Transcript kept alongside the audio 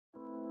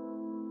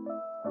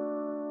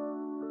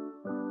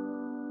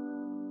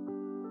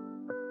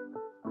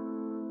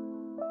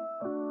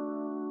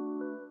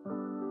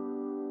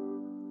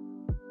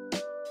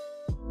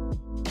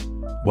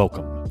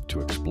Welcome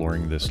to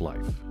Exploring This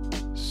Life,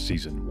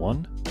 Season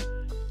 1,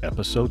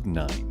 Episode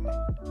 9.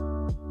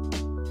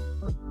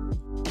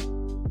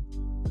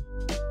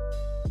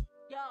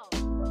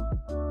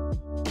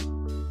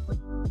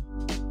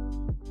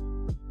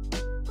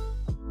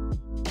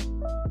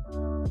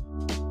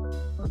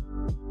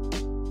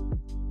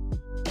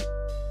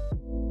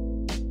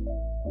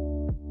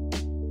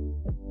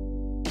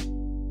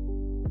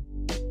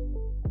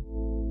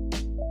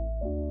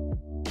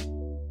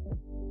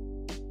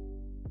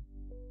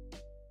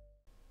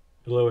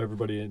 Hello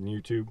everybody on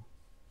YouTube.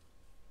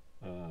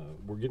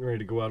 We're getting ready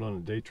to go out on a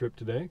day trip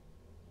today,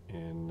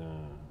 and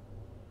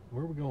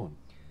where are we going?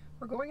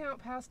 We're going out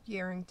past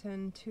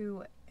Yerington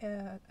to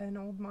an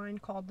old mine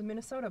called the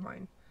Minnesota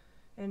Mine,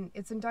 and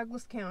it's in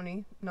Douglas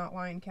County, not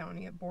Lyon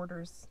County. It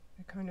borders,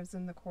 it kind of is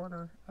in the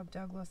corner of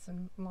Douglas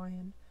and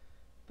Lyon,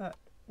 but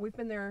we've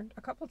been there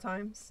a couple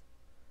times,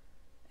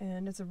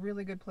 and it's a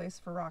really good place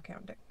for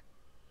rockhounding.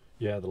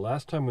 Yeah, the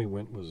last time we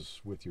went was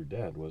with your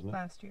dad, wasn't it?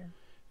 Last year.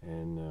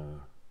 And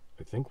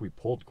I think we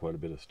pulled quite a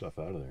bit of stuff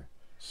out of there.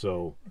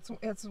 So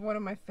it's one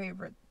of my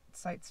favorite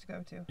sites to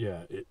go to.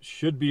 Yeah, it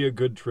should be a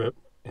good trip,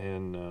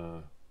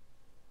 and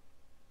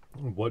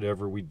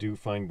whatever we do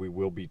find, we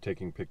will be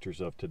taking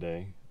pictures of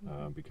today,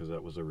 because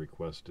that was a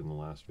request in the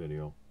last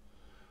video.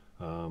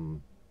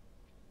 And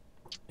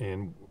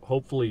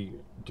hopefully,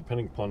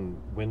 depending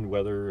upon wind,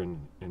 weather,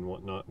 and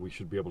whatnot, we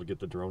should be able to get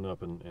the drone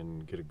up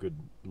and get a good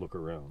look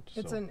around.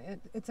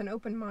 It's an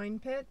open mine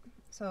pit,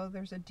 so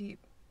there's a deep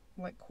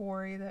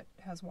quarry that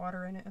has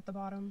water in it at the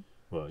bottom.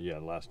 Well, yeah,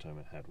 last time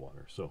it had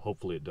water, so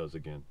hopefully it does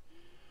again.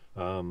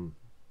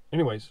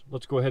 Anyways,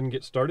 let's go ahead and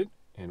get started,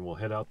 and we'll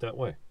head out that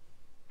way.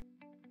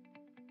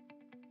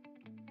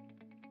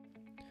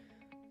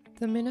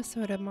 The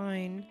Minnesota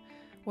mine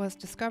was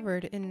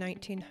discovered in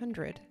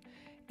 1900,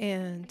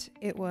 and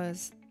it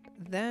was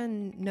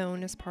then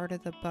known as part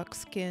of the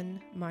Buckskin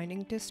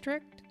Mining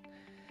District,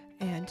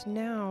 and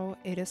now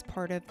it is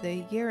part of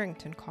the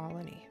Yerington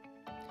colony.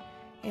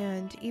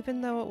 And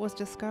even though it was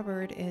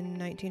discovered in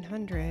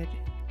 1900,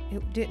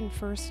 it didn't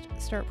first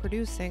start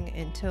producing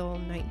until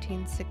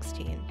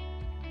 1916.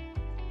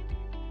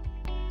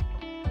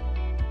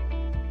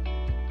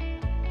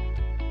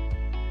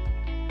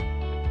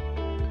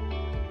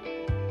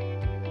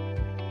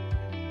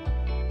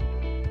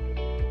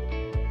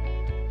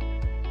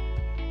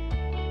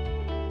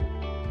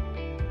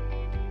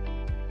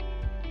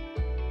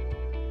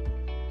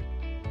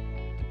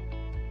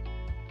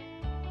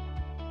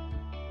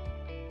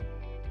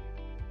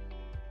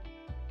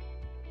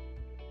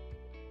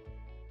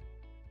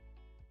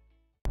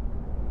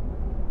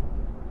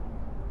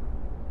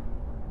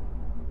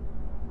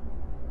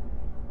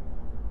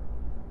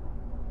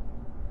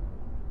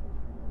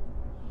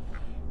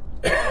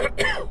 I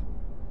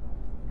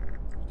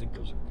think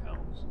those are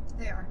cows.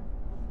 They are.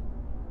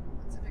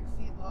 It's a big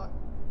feedlot.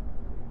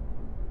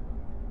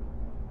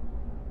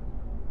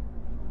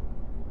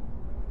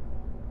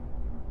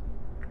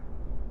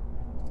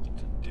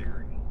 It's a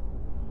dairy.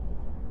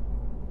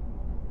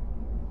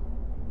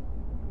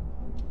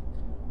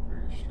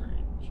 Very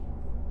strange.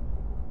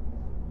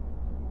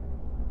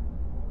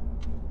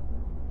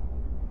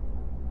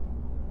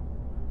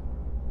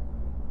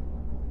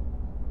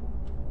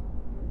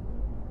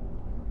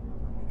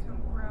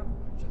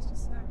 Just a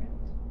second.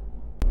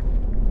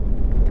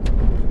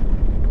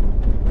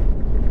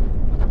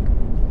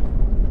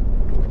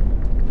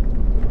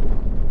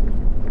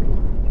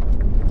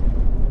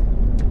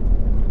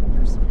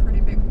 There's some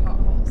pretty big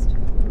potholes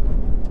too.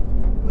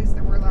 At least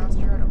there were last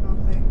year. I don't know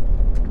if they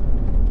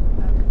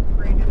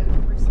graded it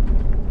recently.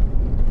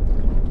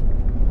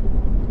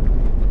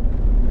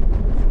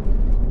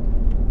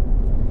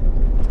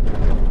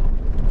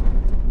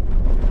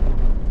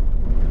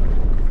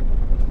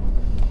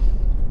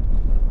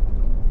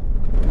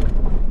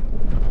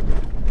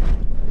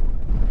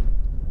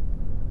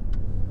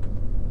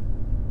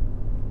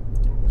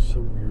 So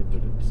weird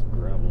that it's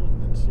gravel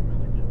and then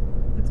cement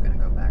again. It's going to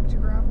go back to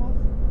gravel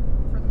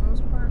for the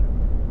most part.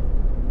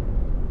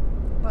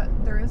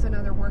 But there is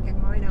another working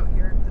mine out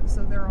here,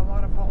 so there are a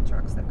lot of haul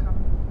trucks that come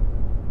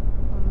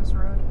on this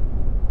road.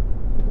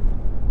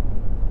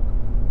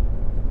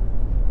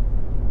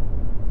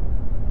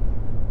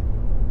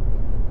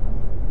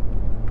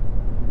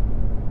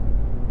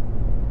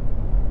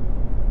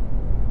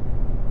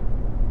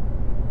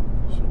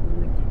 So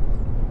weird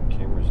that the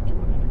camera's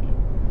doing it again.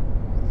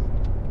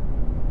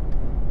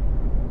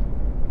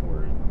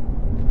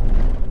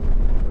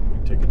 When we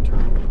take a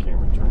turn, the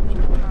camera turns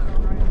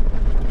around. Right.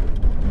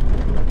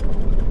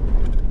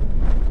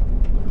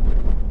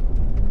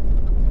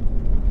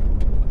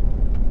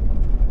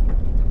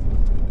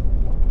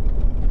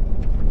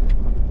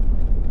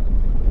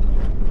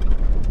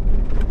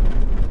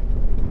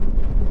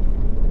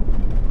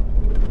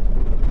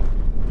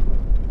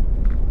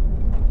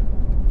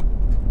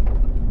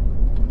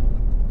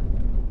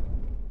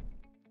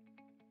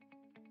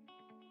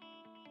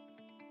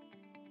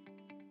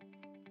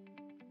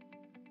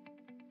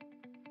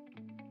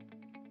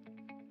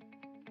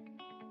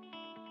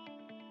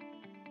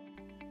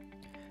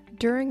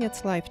 During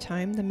its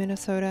lifetime, the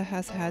Minnesota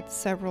has had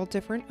several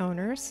different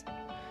owners.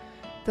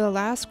 The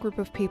last group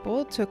of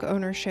people took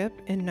ownership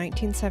in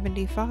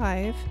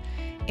 1975,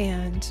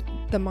 and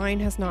the mine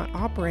has not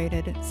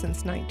operated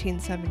since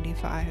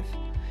 1975,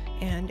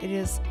 and it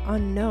is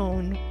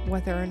unknown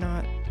whether or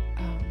not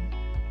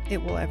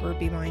it will ever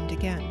be mined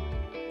again.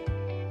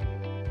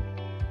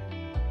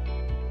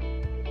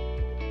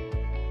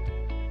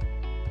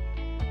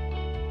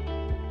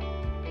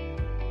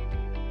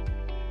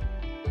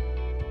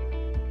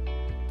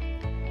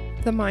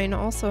 The mine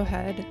also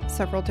had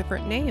several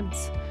different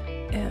names,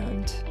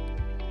 and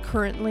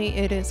currently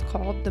it is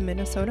called the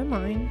Minnesota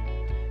Mine,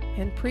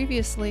 and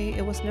previously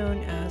it was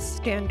known as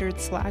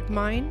Standard Slag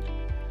Mine,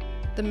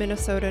 the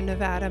Minnesota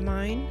Nevada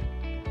Mine,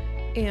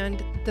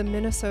 and the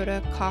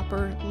Minnesota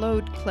Copper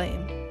Lode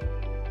Claim.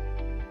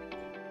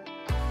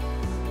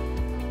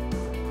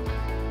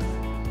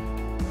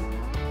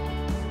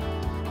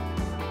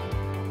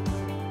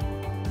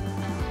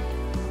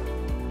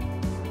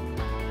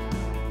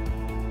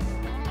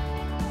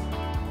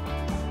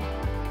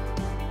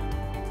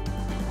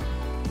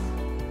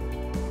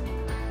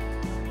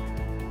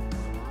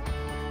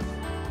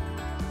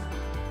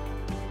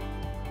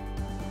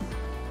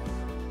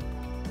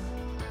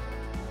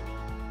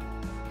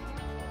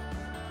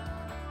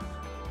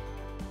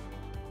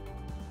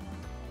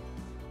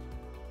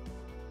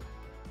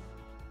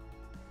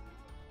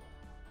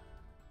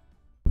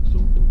 It's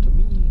open to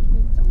me.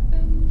 It's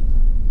open.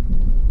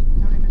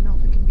 I don't even know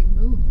if it can be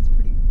moved. It's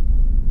pretty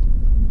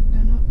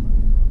bent up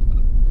looking.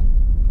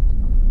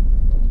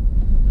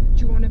 Do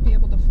you want to be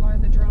able to fly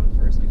the drone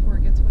first before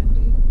it gets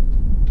windy?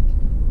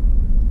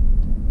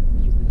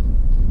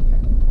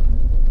 Okay.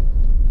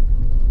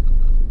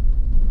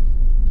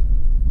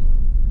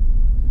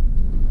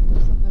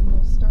 So then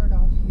we'll start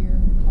off here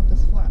at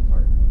this flat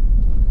part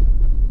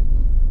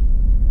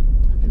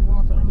and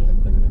walk around the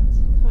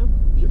ruins. Huh?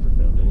 Have you ever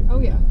found anything? Oh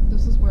yeah,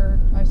 this is where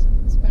I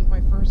spent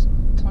my first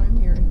time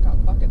here and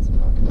got buckets and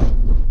buckets.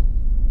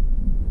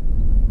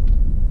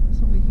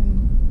 So we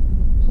can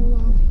pull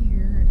off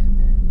here and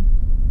then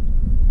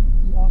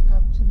walk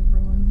up to the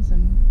ruins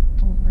and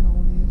over in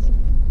all these.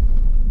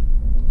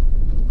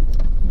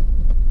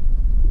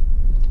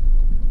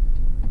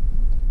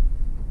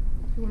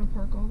 You want to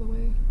park all the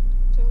way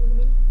down in the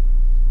middle?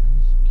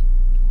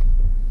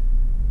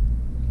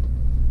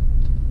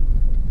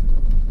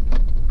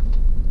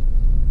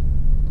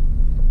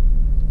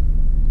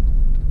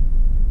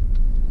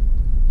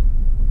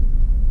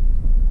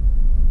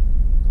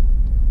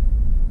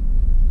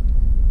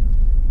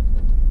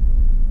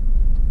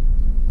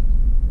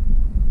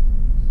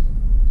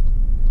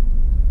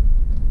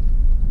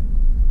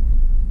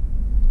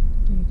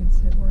 You can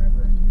sit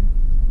wherever in here.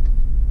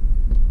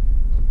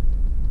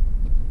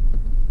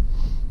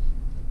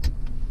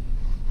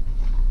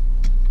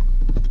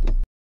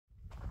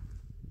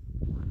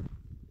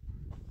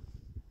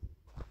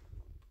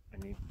 I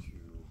need to.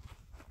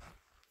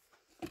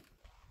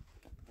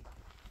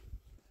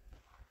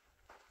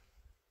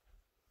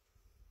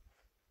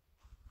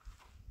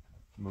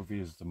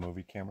 Movie is the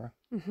movie camera,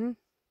 Mm-hmm.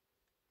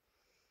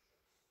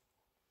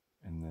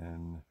 and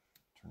then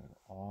turn it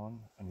on.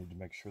 I need to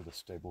make sure the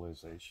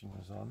stabilization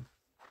is on.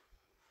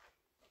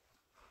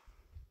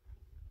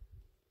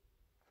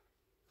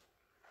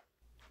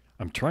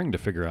 I'm trying to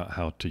figure out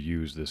how to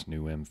use this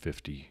new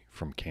M50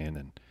 from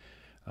Canon.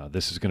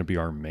 This is going to be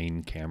our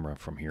main camera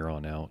from here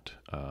on out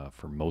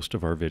for most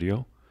of our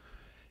video,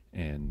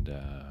 and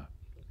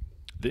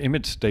the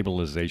image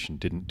stabilization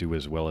didn't do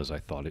as well as I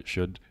thought it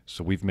should,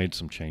 so we've made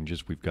some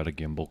changes. We've got a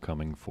gimbal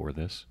coming for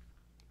this.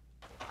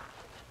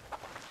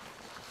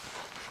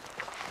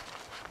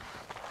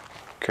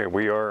 Okay,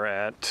 we are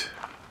at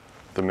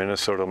the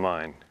Minnesota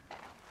Mine,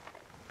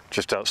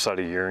 just outside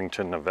of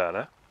Yerington,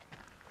 Nevada.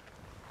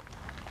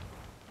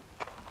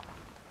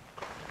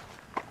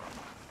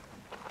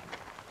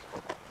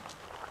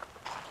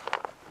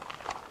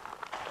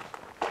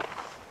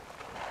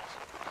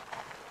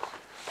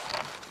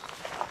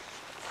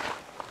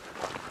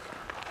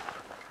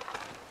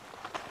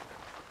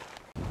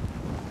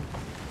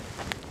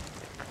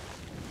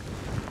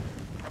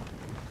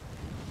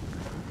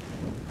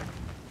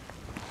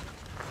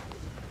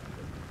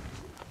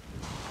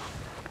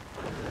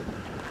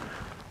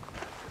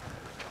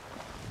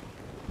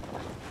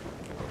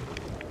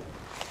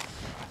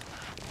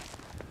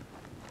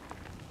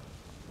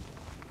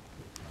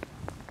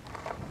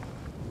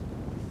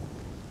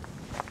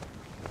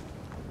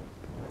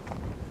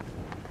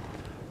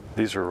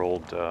 These are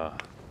old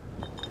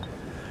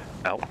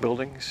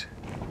outbuildings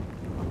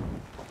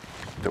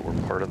that were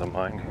part of the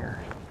mine here.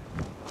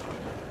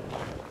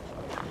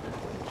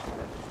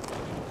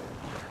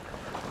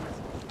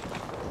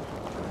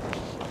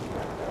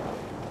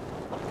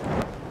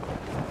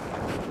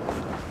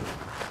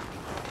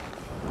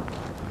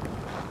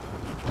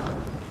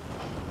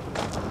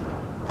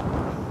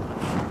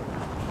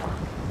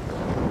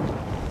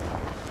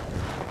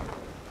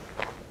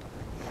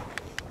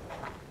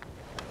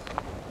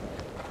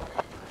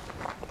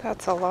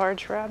 That's a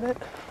large rabbit.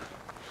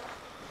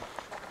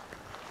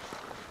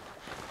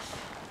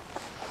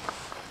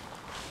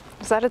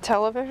 that a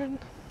television?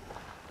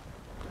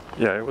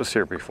 Yeah, it was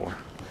here before.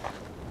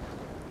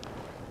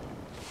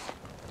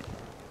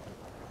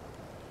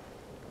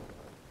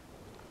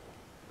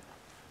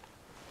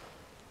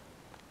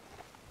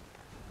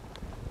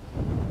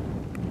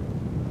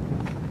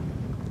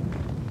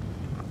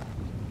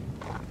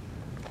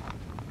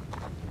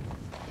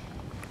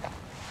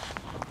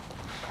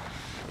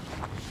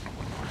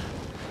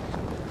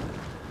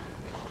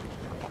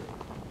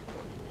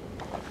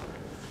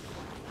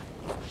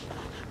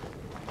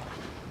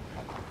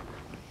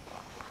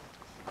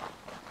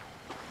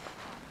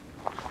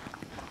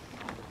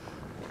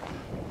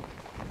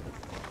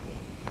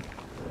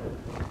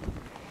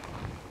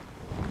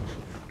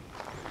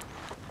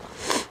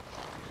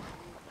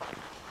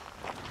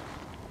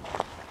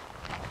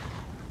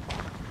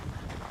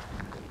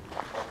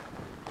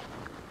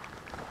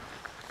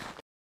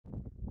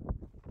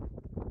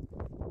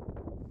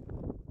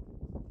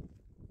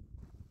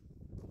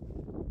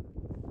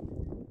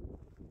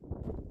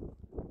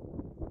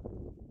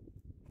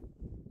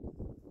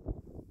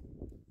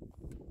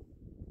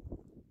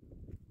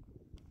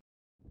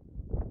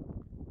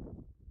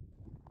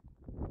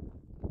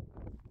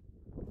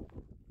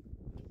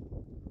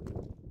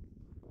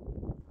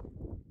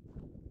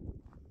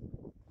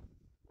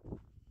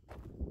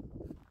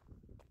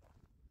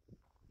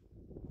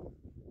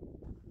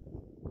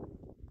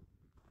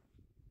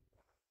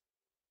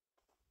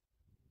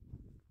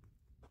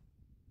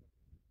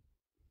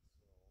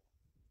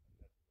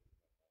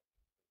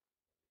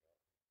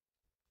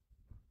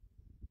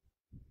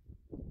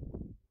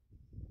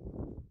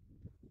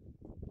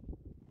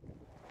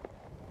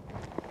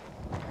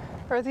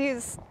 Are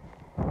these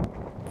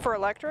for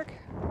electric?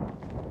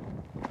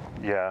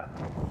 Yeah,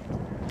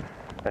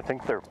 I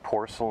think they're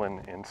porcelain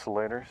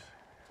insulators.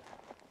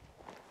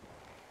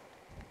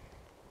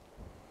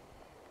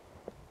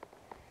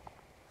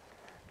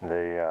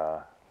 They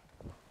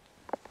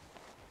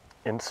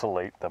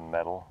insulate the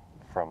metal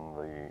from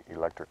the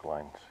electric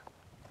lines.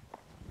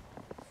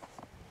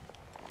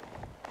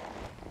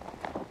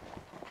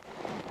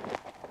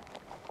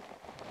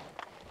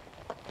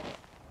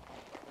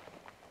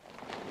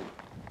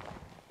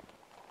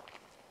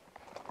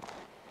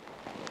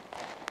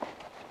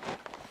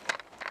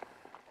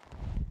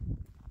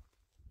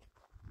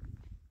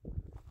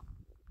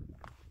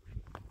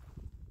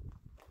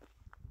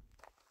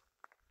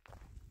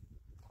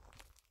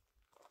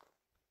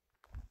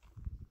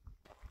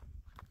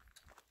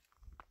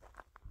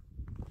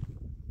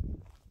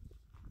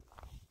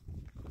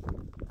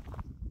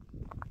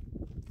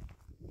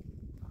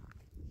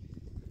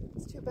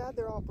 It's too bad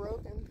they're all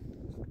broken.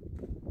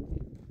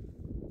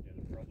 Yeah,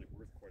 they're probably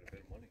worth quite a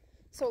bit of money.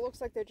 So it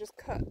looks like they just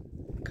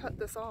cut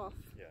this off.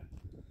 Yeah.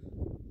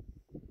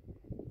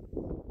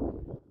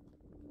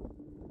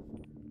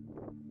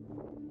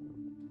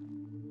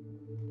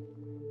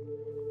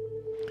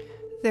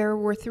 There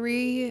were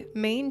three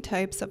main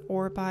types of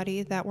ore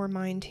body that were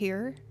mined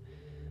here: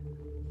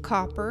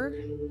 copper,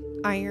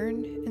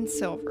 iron, and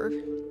silver.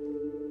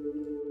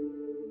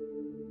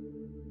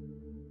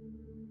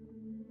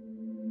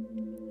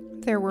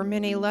 There were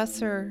many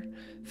lesser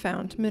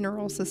found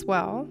minerals as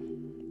well: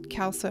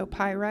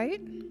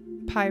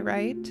 calcopyrite,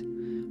 pyrite,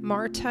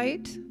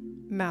 martite,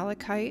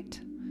 malachite,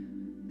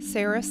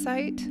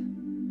 sericite,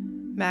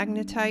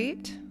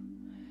 magnetite,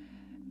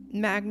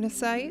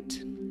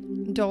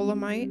 magnesite,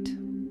 dolomite,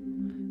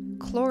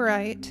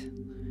 chlorite,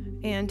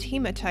 and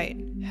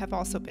hematite have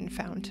also been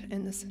found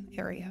in this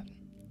area.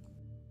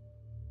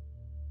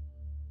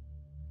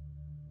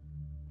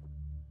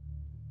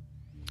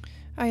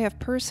 I have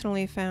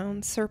personally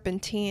found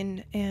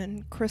serpentine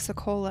and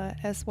chrysocolla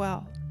as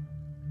well.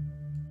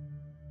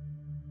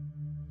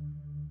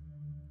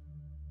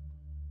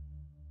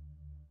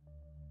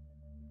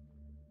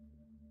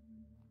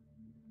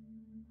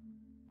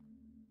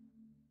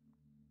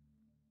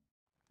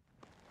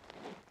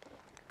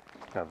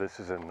 Now this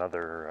is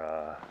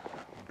another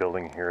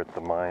building here at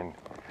the mine.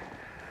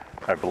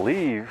 I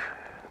believe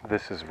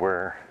this is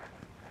where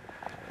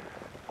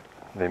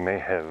they may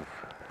have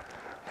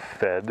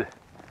fed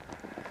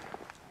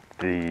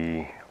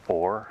the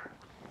ore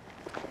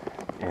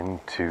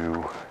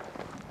into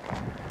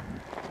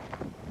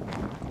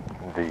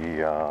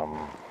the,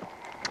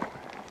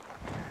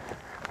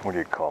 what do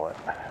you call it?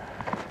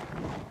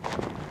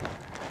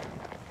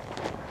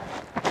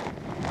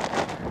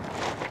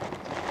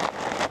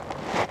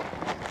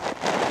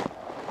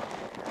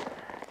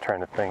 Trying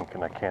to think,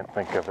 and I can't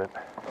think of it.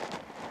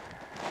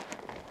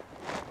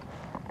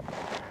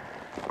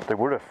 They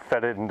would have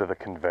fed it into the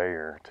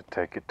conveyor to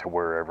take it to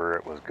wherever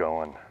it was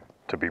going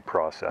to be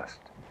processed.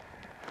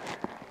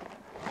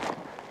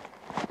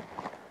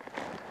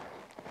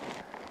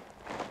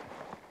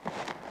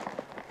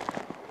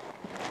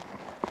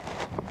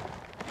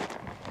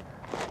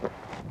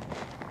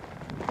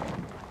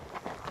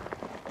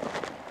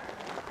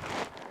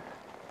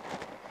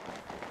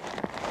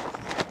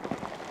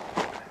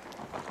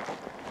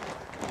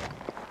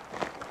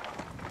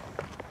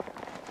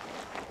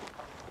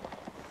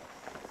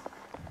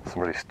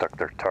 Somebody stuck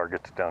their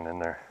targets down in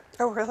there.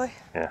 Oh, really?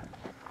 Yeah.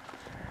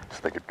 So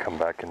they could come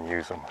back and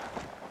use them.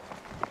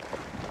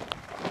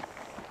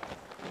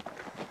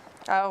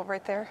 Oh,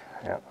 right there.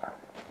 Yeah.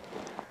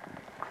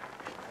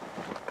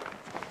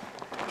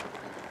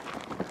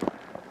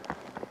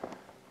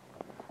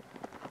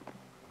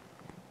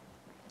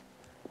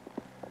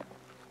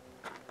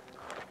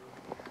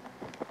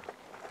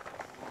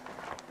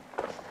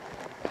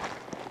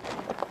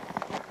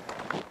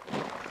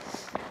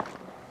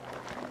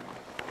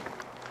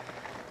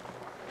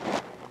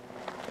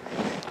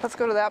 Let's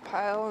go to that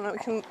pile and then we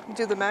can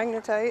do the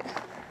magnetite.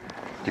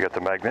 You got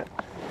the magnet?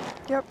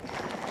 Yep.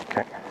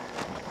 Okay.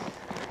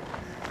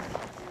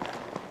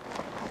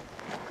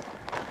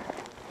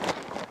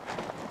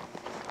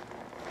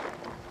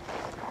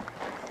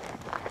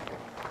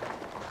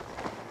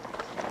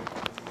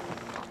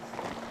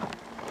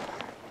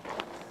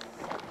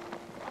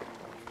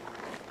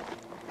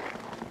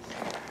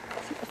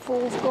 See the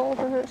fool's gold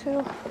in it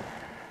too.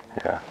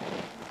 Yeah.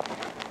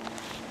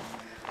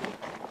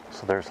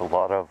 So there's a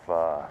lot of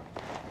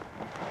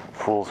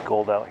fool's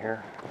gold out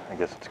here. I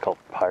guess it's called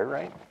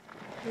pyrite.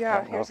 Yeah.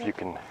 I don't know if you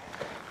can.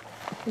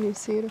 Can you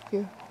see it if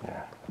you?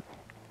 Yeah.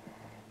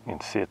 You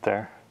can see it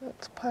there.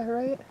 That's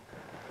pyrite.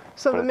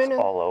 So But it's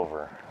all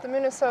over. the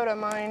Minnesota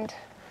mined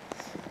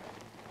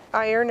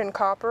iron and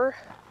copper,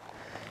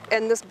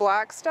 and this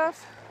black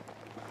stuff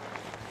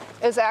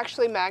is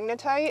actually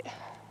magnetite.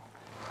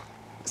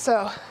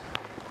 So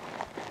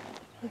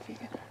if you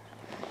can,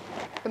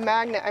 the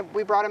magnet,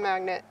 we brought a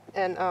magnet,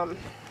 and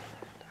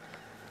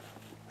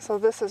so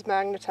this is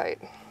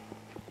magnetite.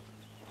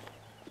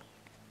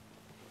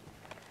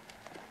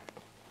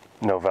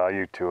 No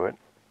value to it.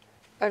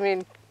 I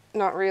mean,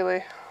 not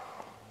really,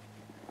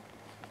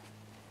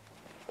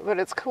 but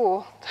it's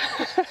cool.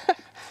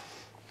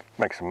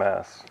 Makes a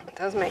mess. It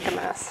does make a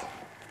mess.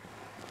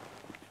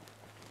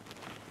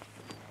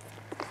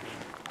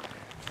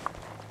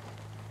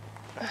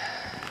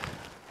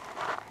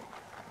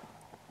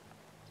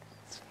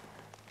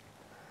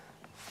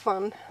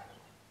 Fun.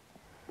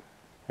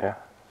 Yeah.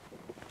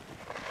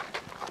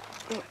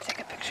 I'm gonna take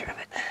a picture of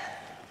it.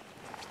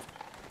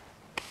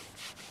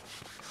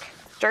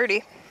 It's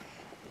dirty.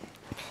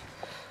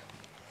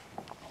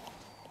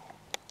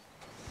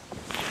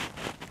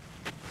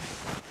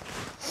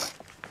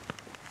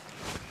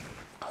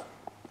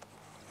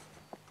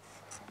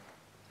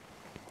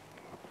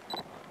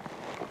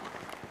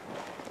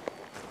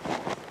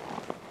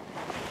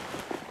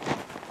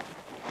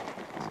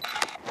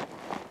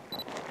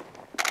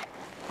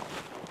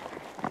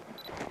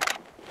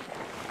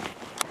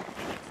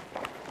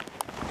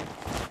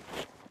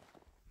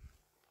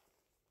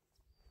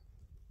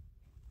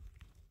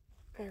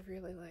 I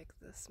really like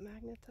this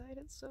magnetite,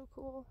 it's so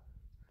cool.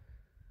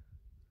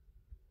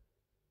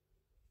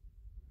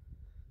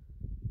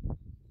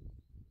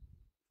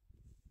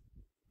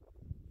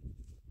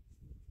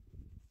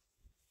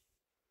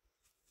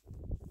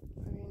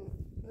 I mean,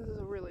 this is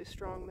a really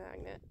strong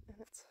magnet, and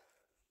it's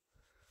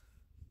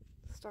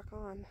stuck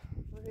on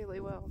really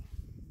well.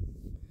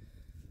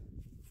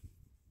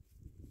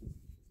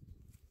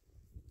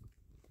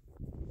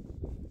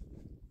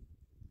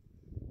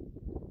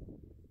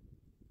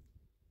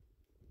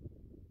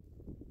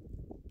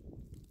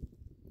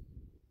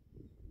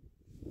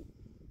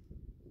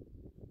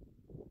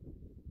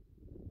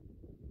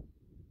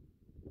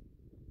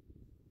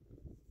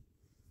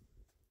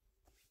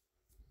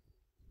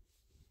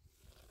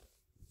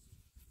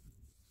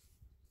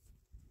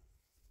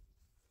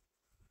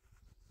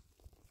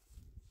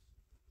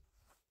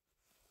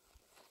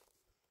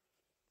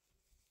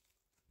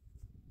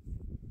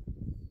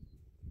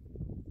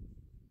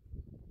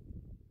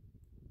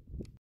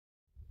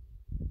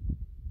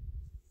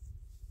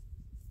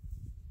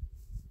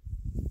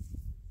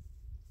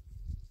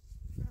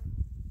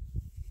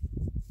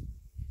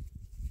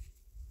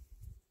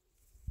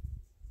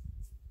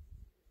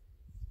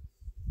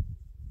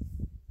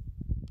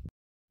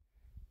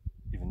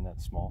 Even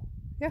that small.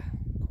 Yeah,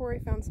 Corey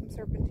found some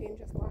serpentine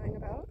just lying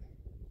about.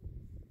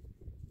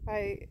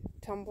 I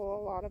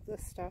tumble a lot of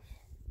this stuff,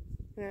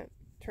 and it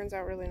turns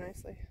out really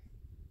nicely.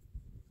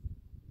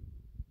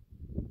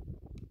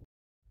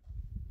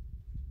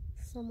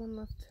 Someone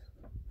left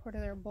part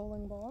of their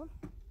bowling ball.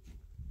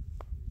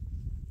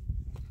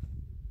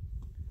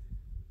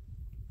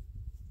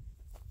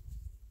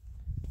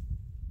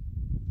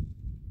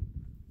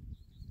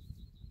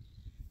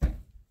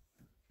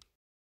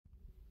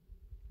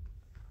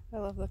 I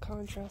love the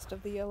contrast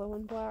of the yellow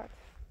and black.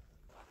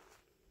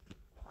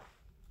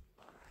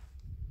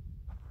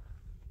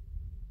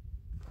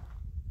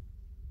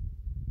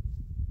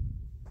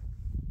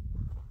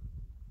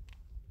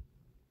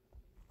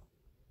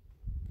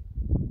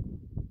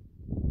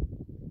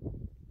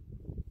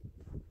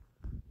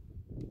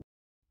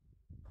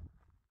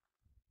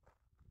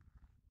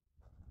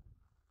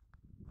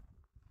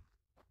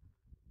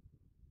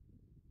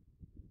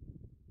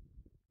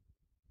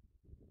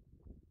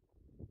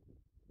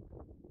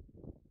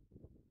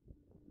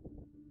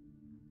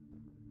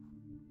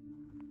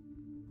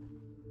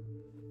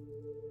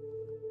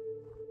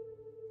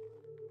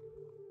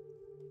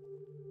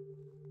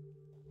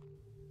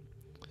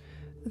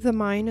 The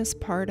mine is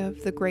part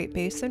of the Great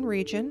Basin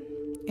region,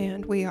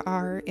 and we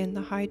are in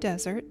the high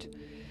desert,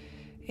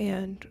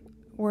 and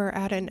we're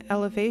at an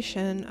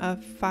elevation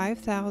of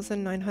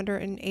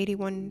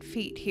 5,981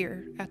 feet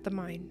here at the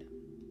mine.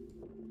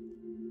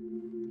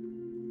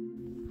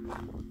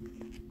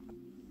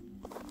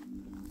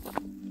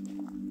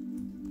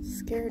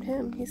 Scared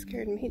him, he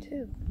scared me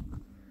too.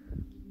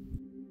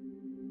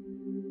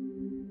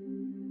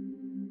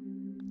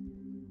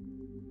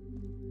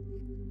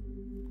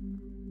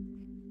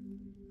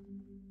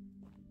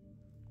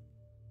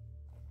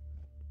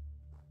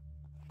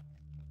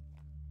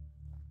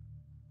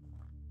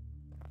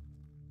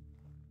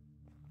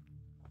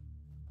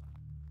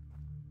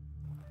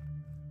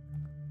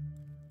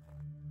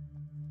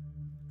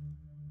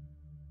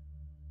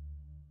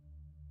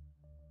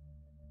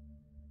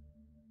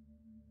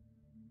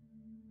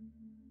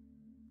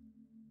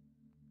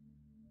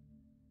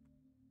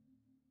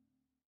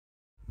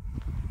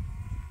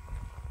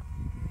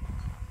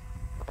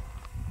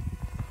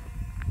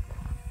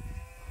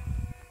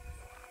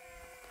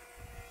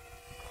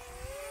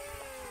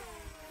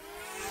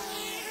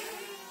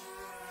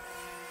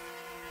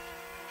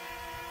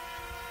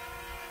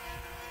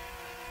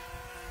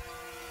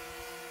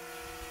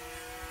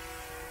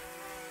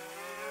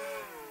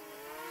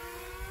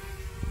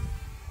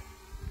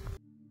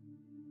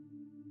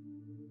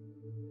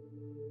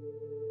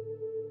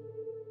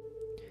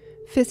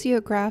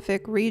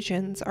 Physiographic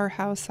regions are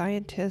how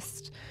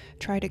scientists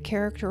try to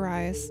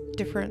characterize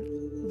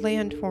different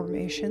land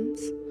formations,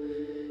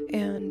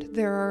 and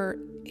there are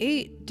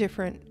 8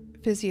 different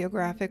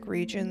physiographic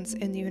regions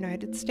in the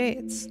United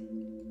States.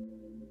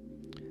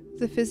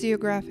 The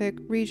physiographic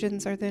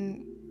regions are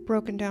then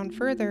broken down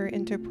further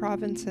into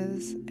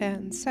provinces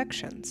and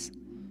sections.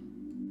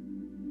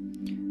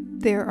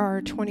 There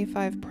are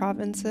 25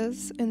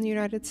 provinces in the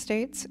United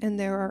States, and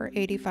there are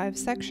 85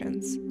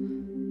 sections.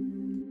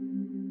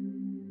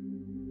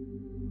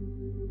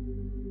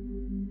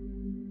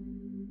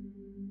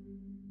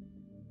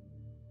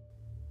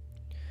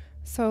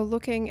 So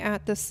looking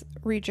at this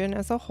region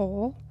as a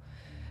whole,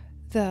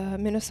 the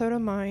Minnesota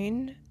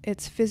mine,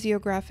 its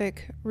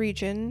physiographic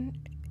region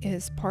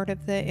is part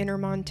of the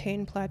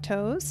Intermontane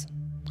Plateaus,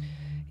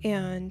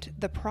 and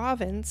the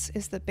province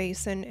is the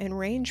Basin and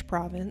Range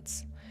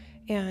Province,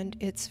 and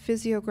its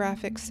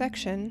physiographic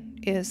section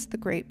is the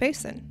Great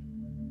Basin.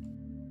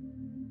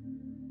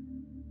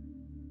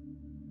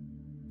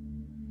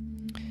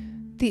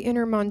 The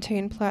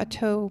Intermontane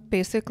Plateau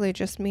basically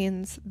just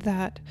means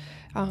that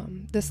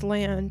this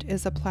land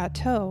is a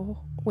plateau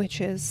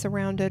which is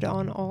surrounded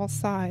on all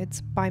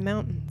sides by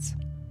mountains.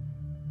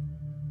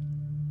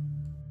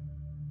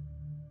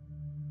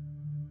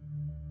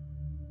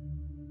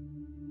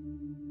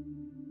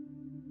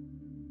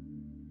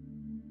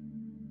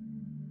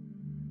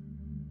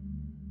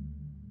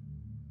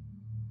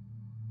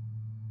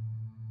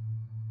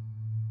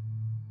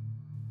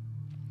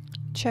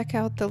 Check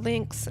out the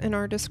links in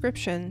our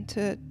description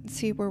to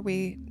see where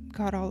we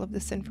got all of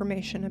this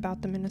information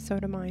about the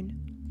Minnesota mine.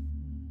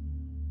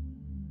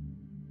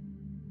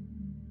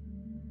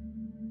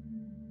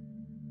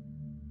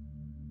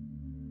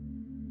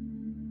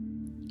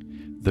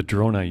 The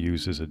drone I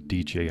use is a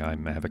DJI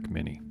Mavic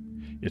Mini.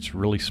 It's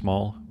really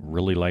small,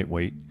 really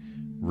lightweight,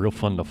 real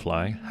fun to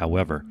fly.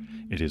 However,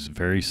 it is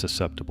very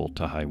susceptible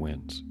to high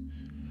winds.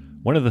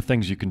 One of the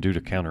things you can do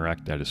to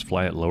counteract that is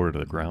fly it lower to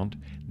the ground.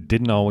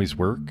 Didn't always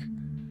work,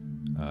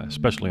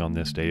 especially on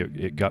this day.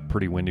 It got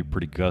pretty windy,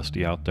 pretty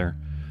gusty out there.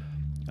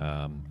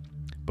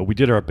 But we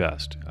did our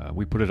best.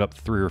 We put it up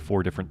 3 or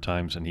 4 different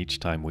times, and each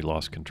time we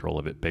lost control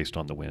of it based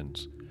on the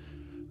winds.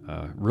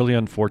 Really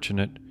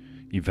unfortunate.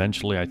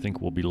 Eventually, I think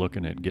we'll be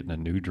looking at getting a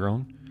new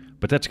drone,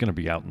 but that's going to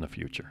be out in the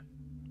future.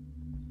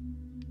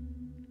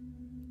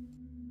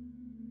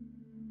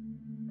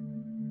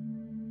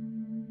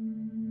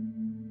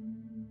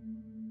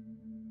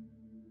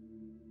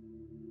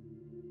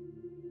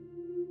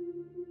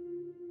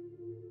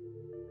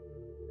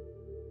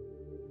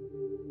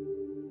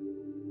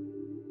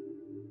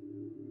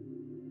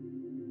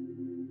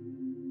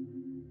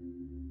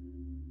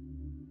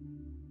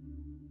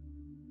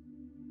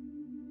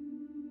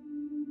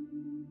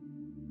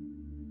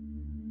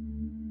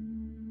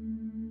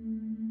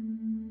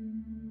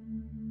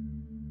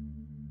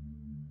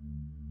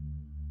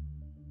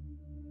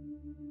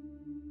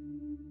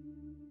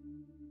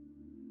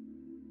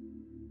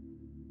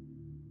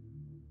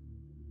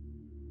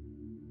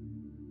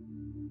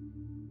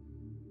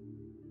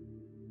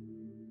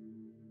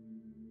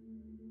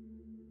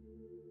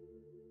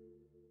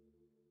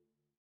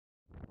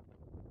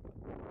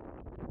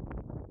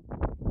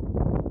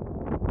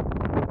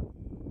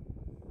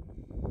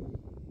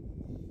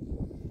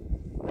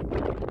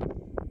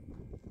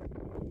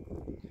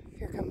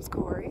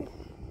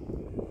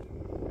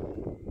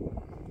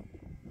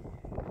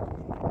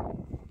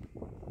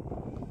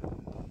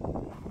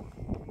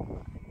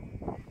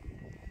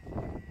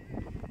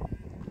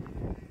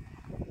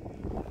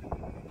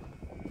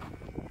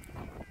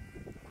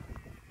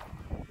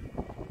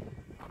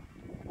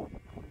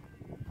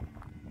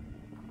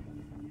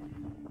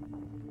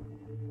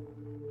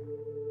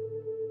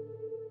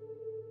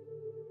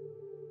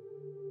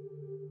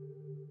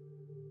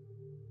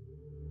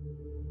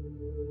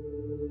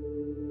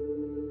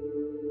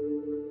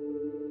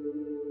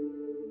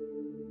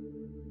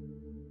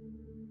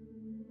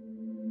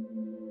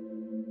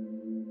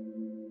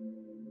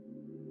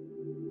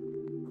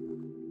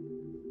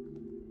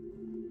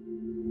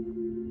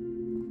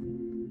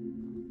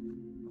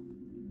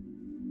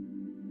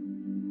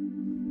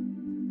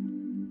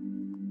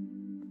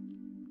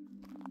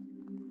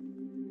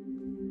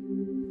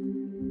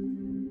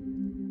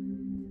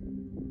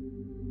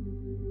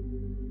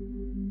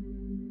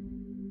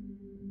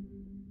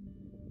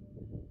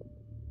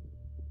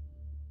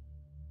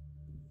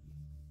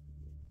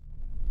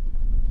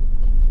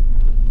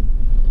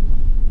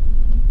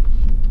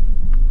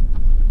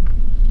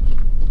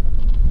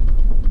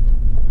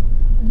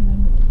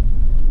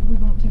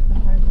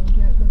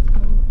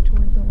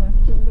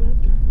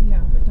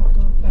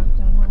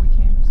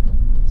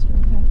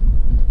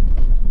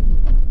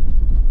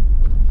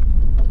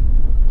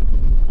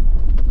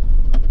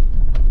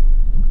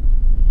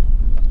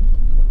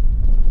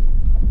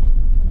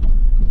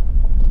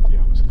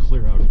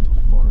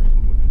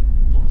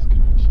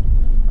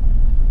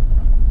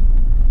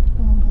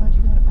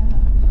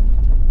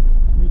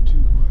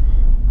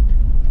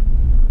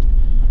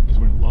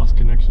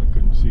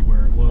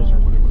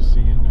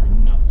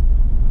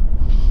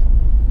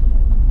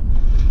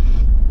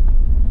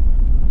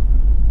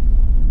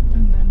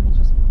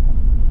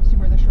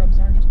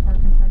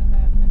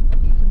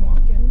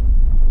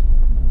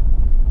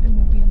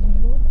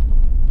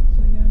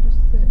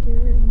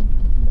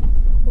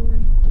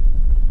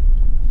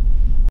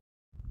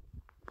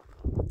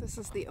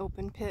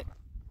 open pit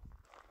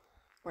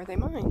where they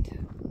mined.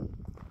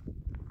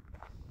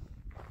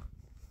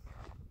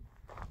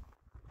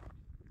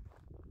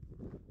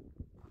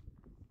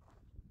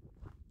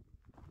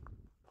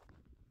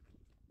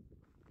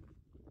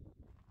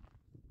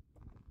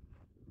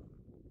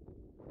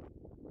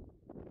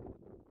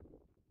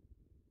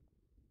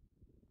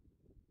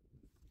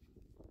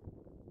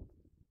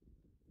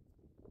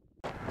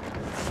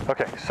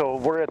 Okay, so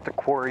we're at the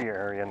quarry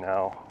area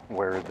now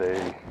where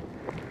they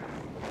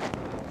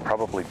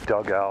probably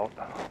dug out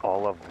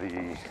all of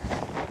the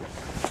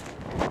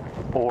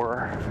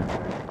ore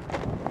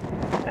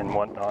and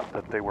whatnot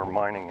that they were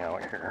mining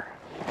out here.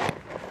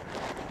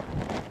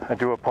 I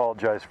do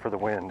apologize for the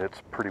wind.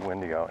 It's pretty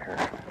windy out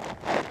here.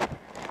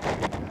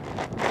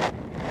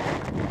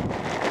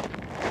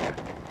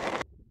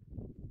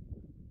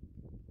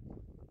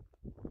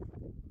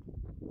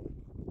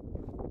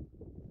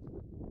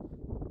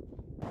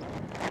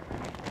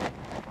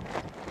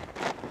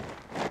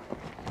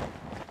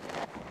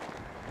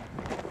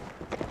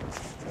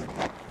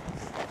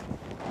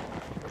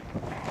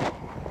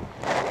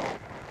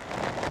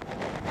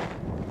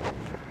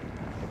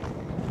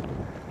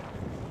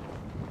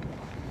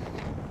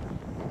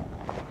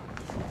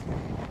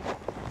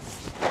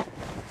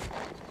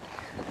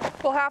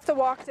 We'll have to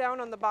walk down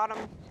on the bottom,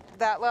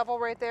 that level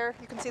right there.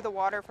 You can see the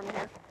water from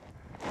here.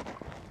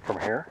 From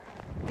here?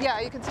 Yeah,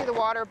 you can see the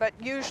water, but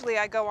usually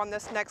I go on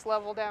this next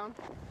level down.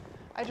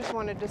 I just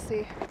wanted to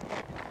see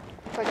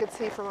if I could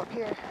see from up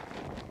here.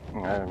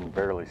 I can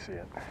barely see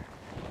it.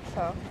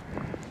 So.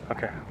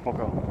 Okay, we'll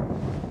go.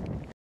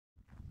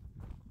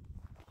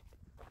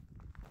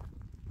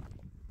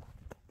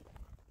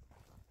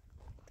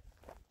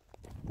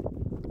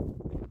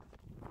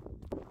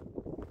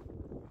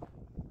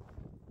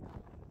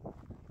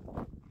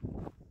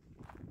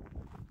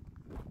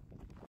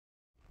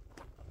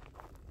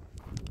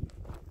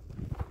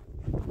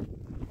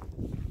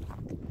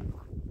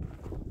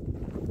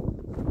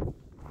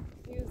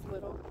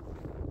 Little.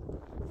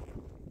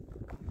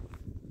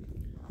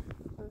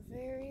 A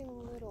very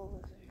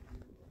little lizard.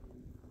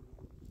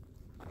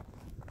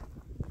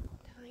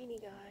 Tiny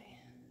guy.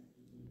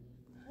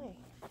 Hi.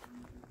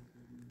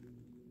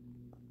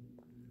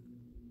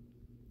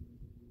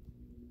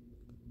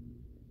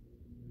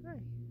 Hi.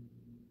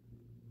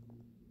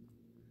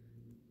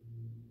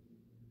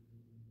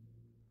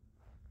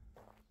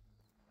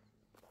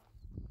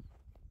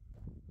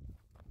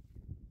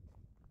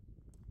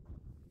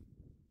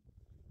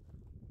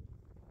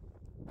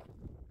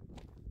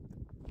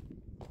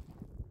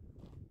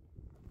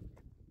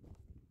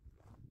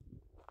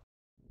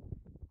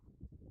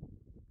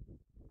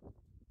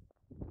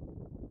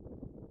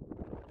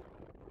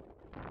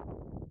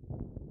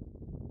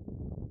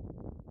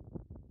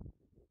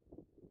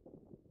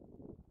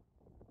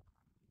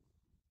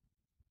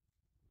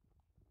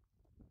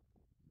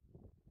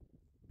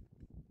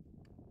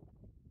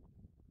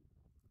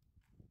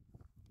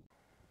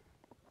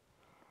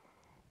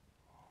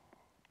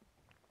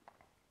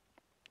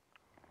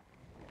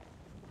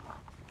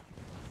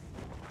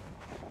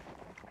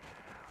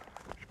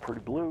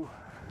 Pretty blue.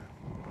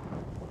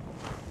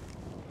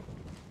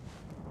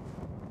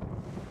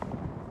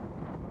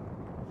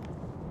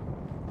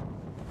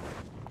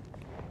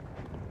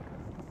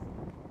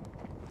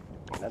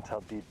 And that's how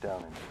deep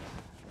down it is.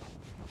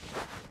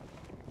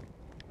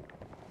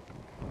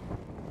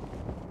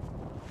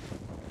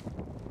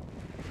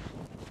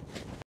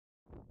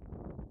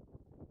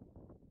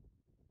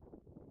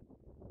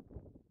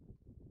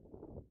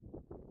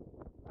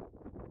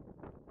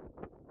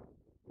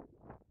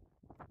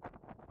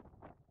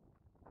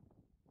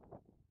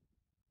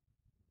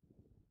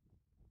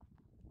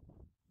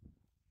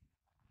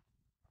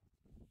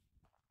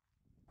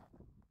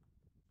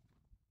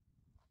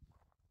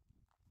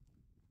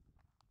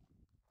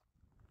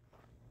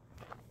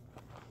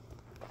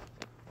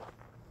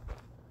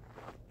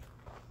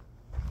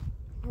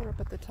 We're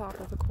up at the top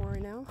of the quarry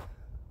now.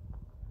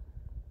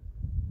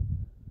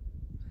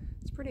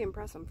 It's pretty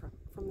impressive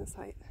from this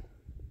height. I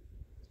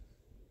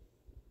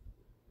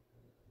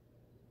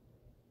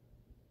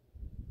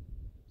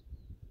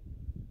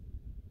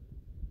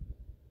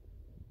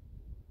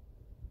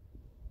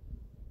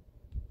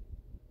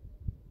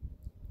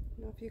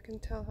don't know if you can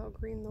tell how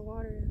green the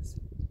water is.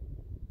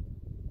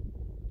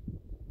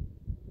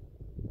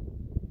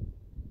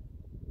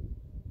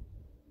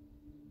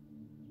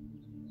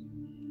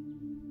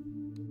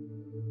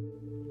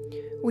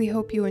 We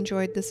hope you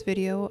enjoyed this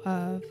video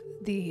of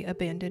the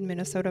abandoned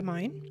Minnesota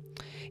mine.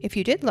 If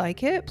you did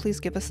like it, please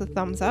give us a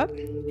thumbs up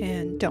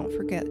and don't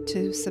forget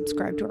to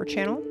subscribe to our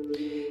channel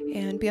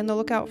and be on the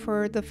lookout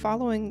for the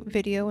following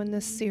video in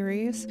this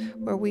series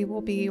where we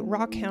will be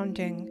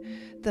rockhounding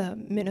the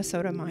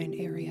Minnesota mine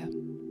area.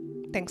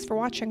 Thanks for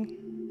watching.